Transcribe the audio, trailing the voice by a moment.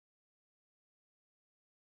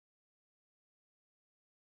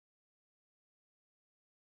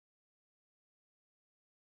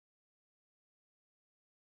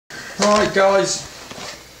Right guys,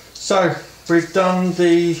 so we've done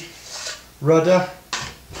the rudder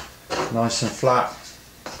nice and flat,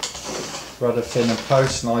 rudder fin and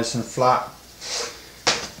post nice and flat,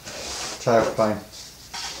 tailplane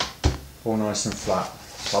all nice and flat.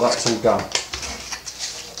 So that's all done.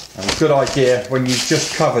 And a good idea when you've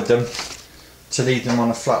just covered them to leave them on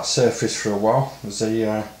a flat surface for a while as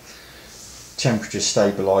the temperature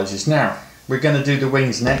stabilises. Now we're going to do the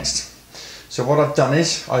wings next. So what I've done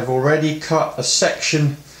is I've already cut a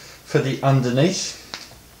section for the underneath,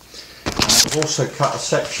 and I've also cut a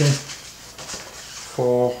section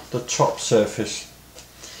for the top surface,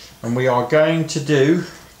 and we are going to do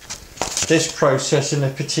this process in a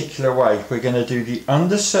particular way. We're going to do the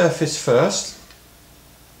undersurface first,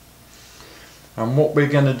 and what we're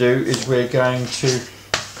going to do is we're going to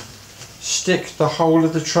stick the whole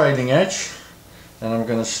of the trailing edge, and I'm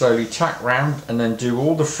going to slowly tack round and then do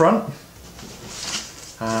all the front.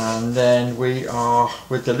 And then we are,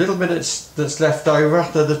 with the little bit that's left over,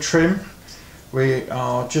 the trim, we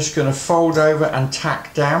are just going to fold over and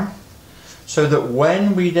tack down, so that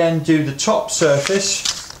when we then do the top surface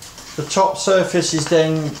is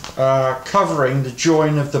then covering the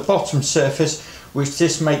join of the bottom surface, which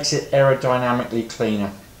this makes it aerodynamically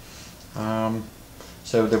cleaner.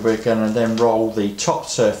 So that we're going to then roll the top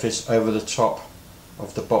surface over the top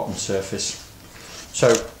of the bottom surface.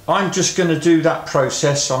 So I'm just going to do that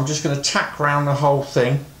process. So I'm just going to tack around the whole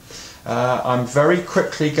thing. I'm very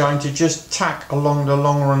quickly going to just tack along the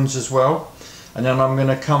long runs as well, and then I'm going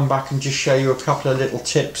to come back and just show you a couple of little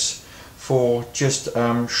tips for just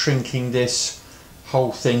shrinking this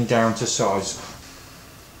whole thing down to size.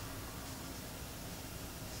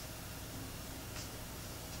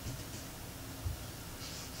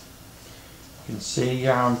 You can see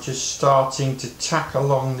I'm just starting to tack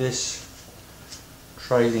along this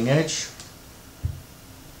trailing edge.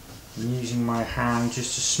 I'm using my hand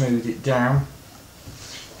just to smooth it down.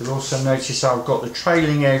 You'll also notice I've got the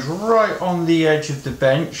trailing edge right on the edge of the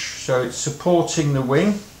bench, so it's supporting the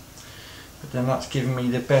wing, but then that's giving me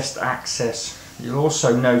the best access. You'll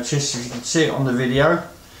also notice, as you can see it on the video,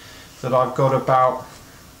 that I've got about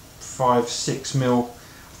 5-6 mil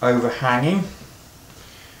overhanging,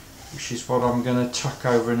 which is what I'm going to tuck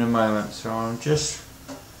over in a moment. So I'm just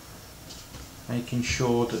making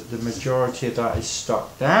sure that the majority of that is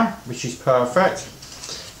stuck down, which is perfect.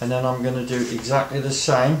 And then I'm going to do exactly the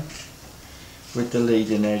same with the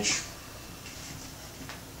leading edge.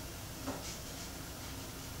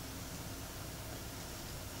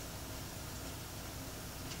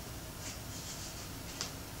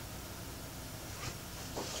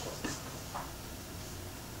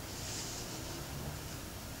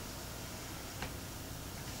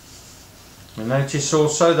 And notice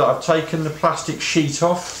also that I've taken the plastic sheet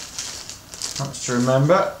off. That's to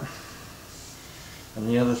remember. And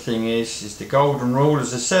the other thing is the golden rule,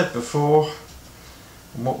 as I said before,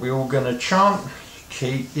 and what we're all going to chant: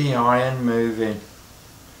 keep the iron moving.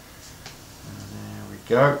 And there we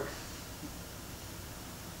go.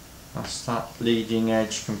 That's that leading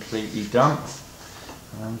edge completely done.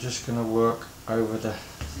 And I'm just going to work over the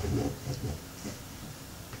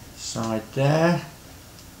side there.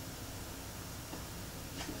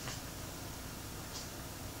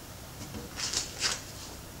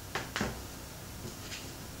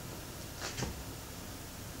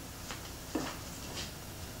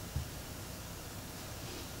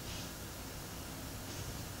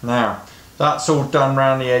 Now that's all done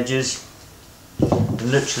around the edges, and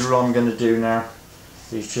literally all I'm going to do now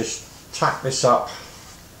is just tack this up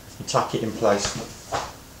and tack it in place.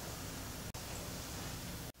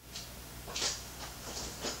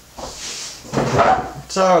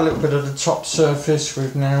 So a little bit of the top surface,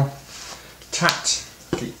 we've now tacked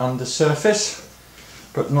the under surface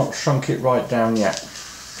but not shrunk it right down yet.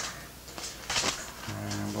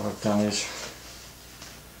 And what I've done is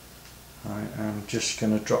I'm just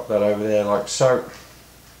going to drop that over there like so.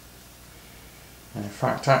 And in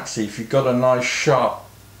fact, actually, if you've got a nice sharp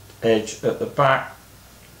edge at the back,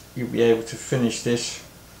 you'll be able to finish this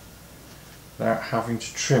without having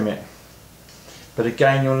to trim it. But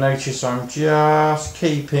again, you'll notice I'm just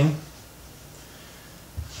keeping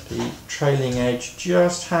the trailing edge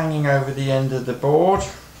just hanging over the end of the board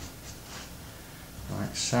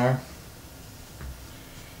like so.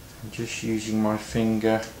 I'm just using my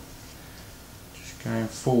finger, going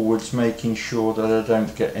forwards, making sure that I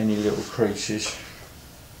don't get any little creases.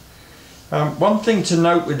 One thing to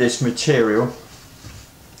note with this material,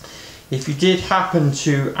 if you did happen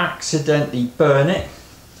to accidentally burn it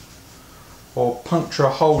or puncture a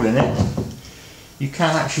hole in it, you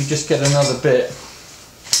can actually just get another bit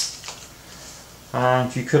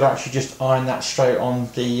and you could actually just iron that straight on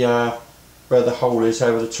the where the hole is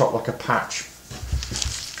over the top like a patch,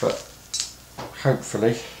 but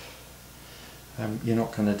hopefully you're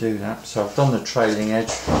not going to do that. So I've done the trailing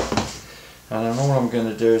edge, and then all I'm going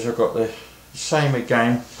to do is I've got the same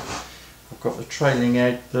again. I've got the trailing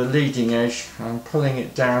edge, the leading edge, and I'm pulling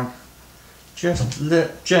it down just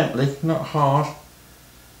gently, not hard.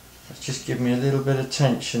 Let's just give me a little bit of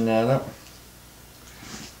tension there, look.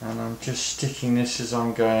 And I'm just sticking this as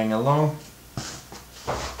I'm going along,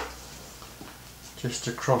 just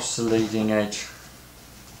across the leading edge.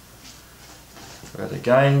 But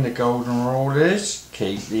again, the golden rule is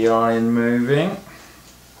keep the iron moving.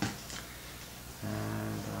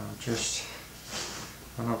 And I'm just,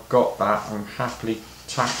 when I've got that, I'm happily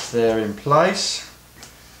tacked there in place.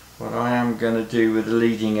 What I am going to do with the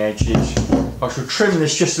leading edge is I shall trim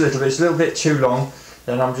this just a little bit. It's a little bit too long.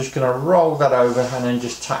 Then I'm just going to roll that over and then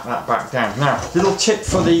just tack that back down. Now, little tip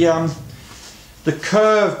for the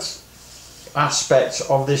curved aspect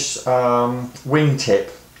of this wing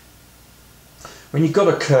tip. When you've got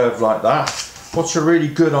a curve like that, what's a really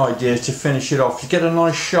good idea to finish it off? You get a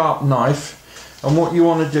nice sharp knife, and what you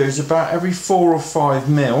want to do is about every 4 or 5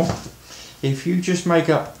 mil, if you just make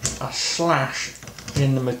a slash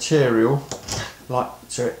in the material, like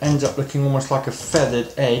so it ends up looking almost like a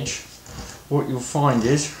feathered edge, what you'll find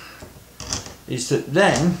is that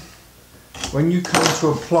then when you come to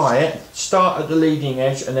apply it, start at the leading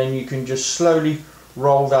edge and then you can just slowly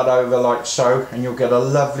roll that over like so, and you'll get a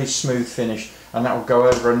lovely smooth finish, and that will go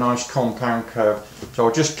over a nice compound curve. So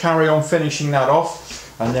I'll just carry on finishing that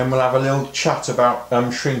off, and then we'll have a little chat about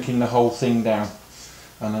shrinking the whole thing down.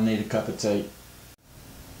 And I need a cup of tea.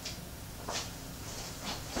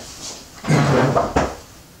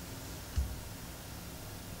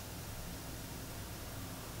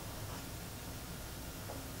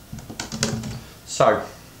 So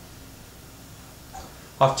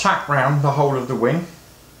I've tacked round the whole of the wing.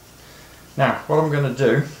 Now what I'm going to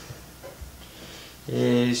do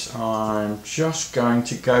is I'm just going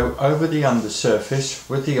to go over the undersurface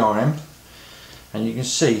with the iron, and you can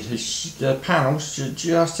see the panels are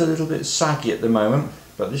just a little bit saggy at the moment,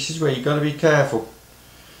 but this is where you've got to be careful,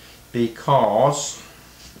 because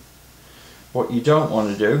what you don't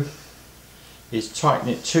want to do is tighten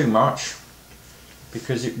it too much,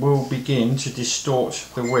 because it will begin to distort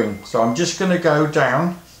the wing. So I'm just going to go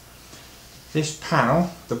down this panel,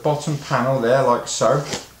 the bottom panel there, like so,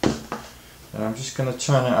 and I'm just going to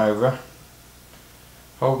turn it over,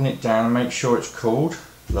 holding it down and make sure it's cooled.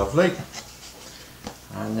 Lovely.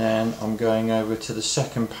 And then I'm going over to the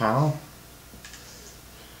second panel,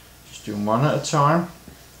 just doing one at a time,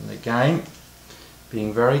 and again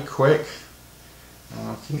being very quick, and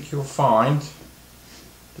I think you'll find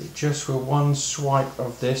that just with one swipe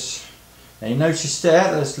of this, now you notice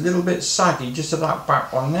there there's a little bit saggy just at that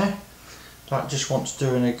back one there, that just wants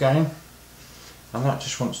doing again, and that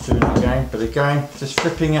just wants doing again, but again just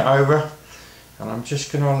flipping it over, and I'm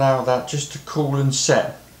just going to allow that just to cool and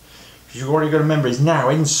set. Because you've already got to remember is now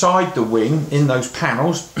inside the wing, in those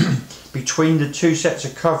panels between the two sets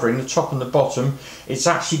of covering, the top and the bottom, it's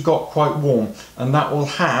actually got quite warm, and that will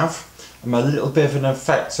have a little bit of an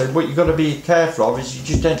effect. So what you've got to be careful of is you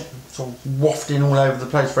just don't sort of wafting all over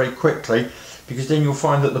the place very quickly, because then you'll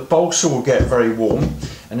find that the bolster will get very warm,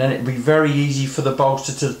 and then it'll be very easy for the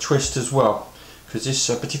bolster to twist as well, because this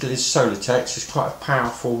particularly this Solatex is quite a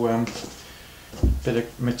powerful bit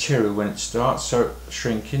of material when it starts so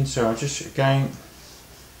shrinking. So I just again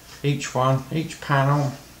each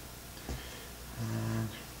panel, and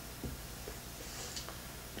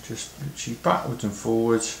just literally backwards and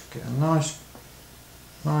forwards, get a nice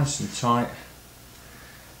and tight,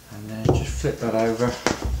 and then just flip that over,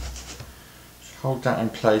 just hold that in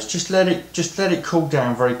place, just let it cool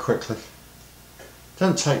down very quickly,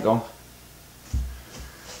 doesn't take long.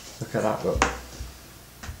 Look at that, look.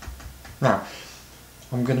 Now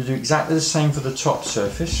I'm going to do exactly the same for the top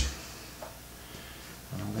surface,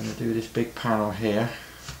 and I'm going to do this big panel here,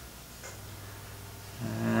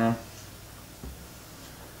 and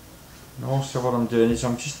also what I'm doing is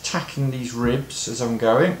I'm just tacking these ribs as I'm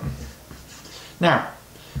going. Now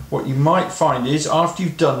what you might find is after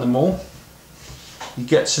you've done them all, you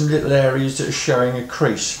get some little areas that are showing a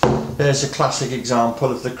crease. There's a classic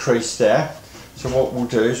example of the crease there. So what we'll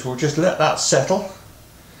do is we'll just let that settle,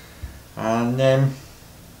 and then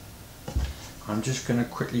I'm just going to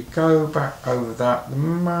quickly go back over that. The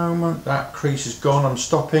moment that crease is gone, I'm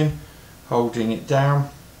stopping, holding it down.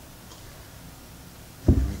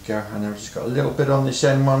 There we go, and I've just got a little bit on this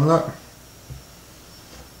end one, look.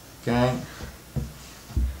 Again,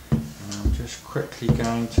 and I'm just quickly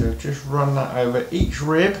going to just run that over each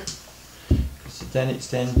rib, because then it's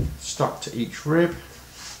then stuck to each rib.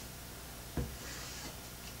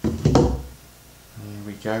 There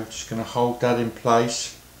we go, just going to hold that in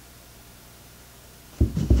place.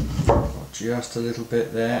 Just a little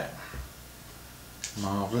bit there.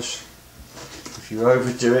 Marvellous. If you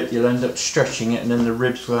overdo it, you'll end up stretching it and then the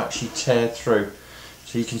ribs will actually tear through.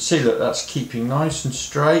 So you can see, look, that's keeping nice and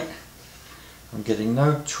straight. I'm getting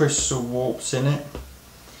no twists or warps in it.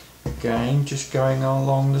 Again, just going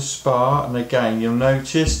along the spar, and again you'll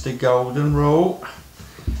notice the golden rule.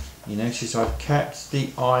 You notice I've kept the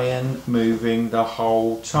iron moving the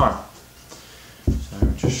whole time. So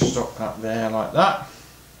just stop that there like that.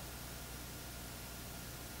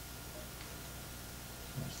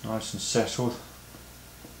 It's nice and settled.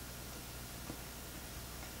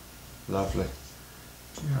 Lovely.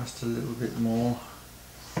 Just a little bit more.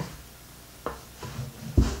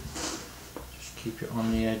 Just keep it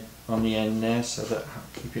on the end there, so that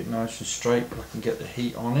keep it nice and straight, but I can get the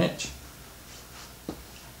heat on it.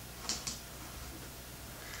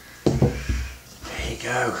 There you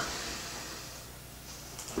go.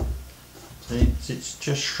 See, it's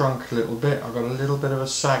just shrunk a little bit. I've got a little bit of a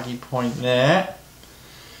saggy point there,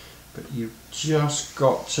 but you've just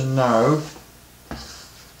got to know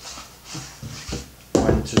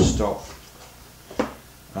when to stop.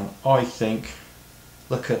 And I think,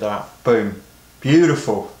 look at that, boom,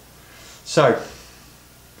 beautiful. So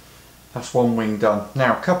that's one wing done.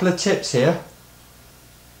 Now a couple of tips here.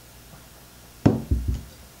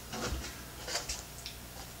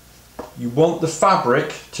 You want the fabric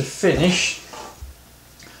to finish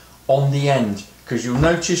on the end, because you'll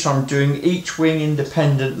notice I'm doing each wing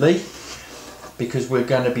independently, because we're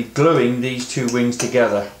going to be gluing these two wings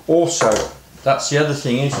together. Also, that's the other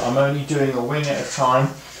thing, is I'm only doing a wing at a time.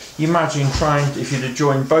 You imagine trying, if you'd have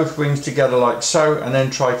joined both wings together like so and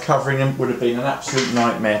then try covering them, would have been an absolute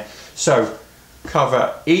nightmare. So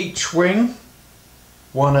cover each wing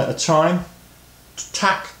one at a time,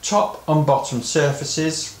 tack top and bottom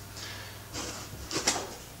surfaces.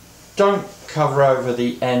 Don't cover over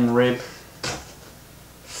the end rib.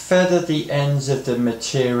 Feather the ends of the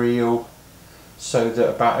material so that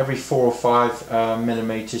about every 4 or 5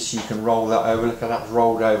 millimeters, so you can roll that over. Look at that,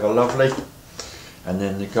 rolled over, lovely. And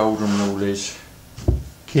then the golden rule is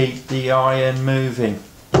keep the iron moving.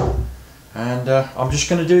 And I'm just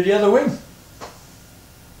going to do the other wing.